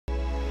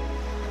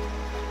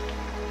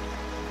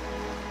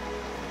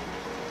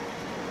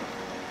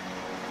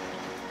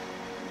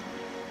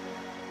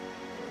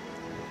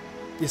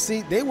You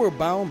see, they were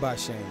bound by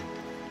shame.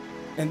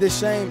 And this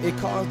shame, it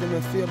caused them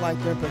to feel like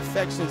their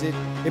imperfections.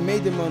 It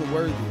made them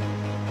unworthy.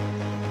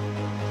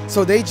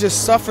 So they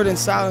just suffered in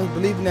silence,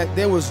 believing that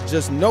there was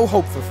just no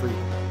hope for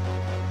freedom.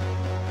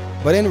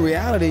 But in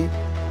reality,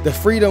 the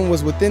freedom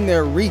was within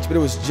their reach, but it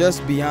was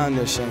just beyond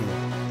their shame.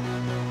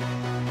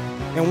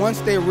 And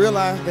once they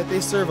realized that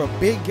they serve a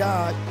big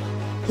God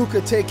who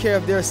could take care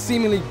of their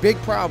seemingly big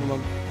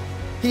problem,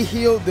 he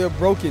healed their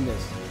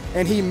brokenness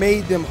and he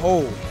made them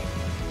whole.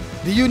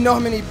 Do you know how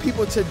many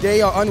people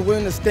today are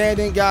unwilling to stand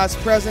in God's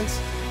presence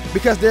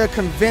because they're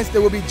convinced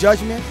there will be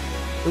judgment,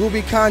 there will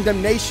be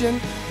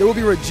condemnation, there will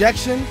be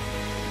rejection,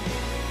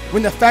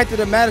 when the fact of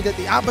the matter is that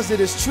the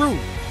opposite is true?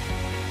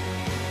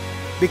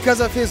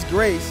 Because of his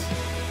grace,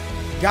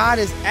 God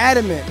is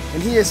adamant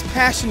and he is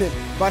passionate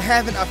about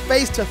having a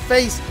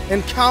face-to-face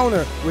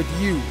encounter with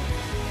you.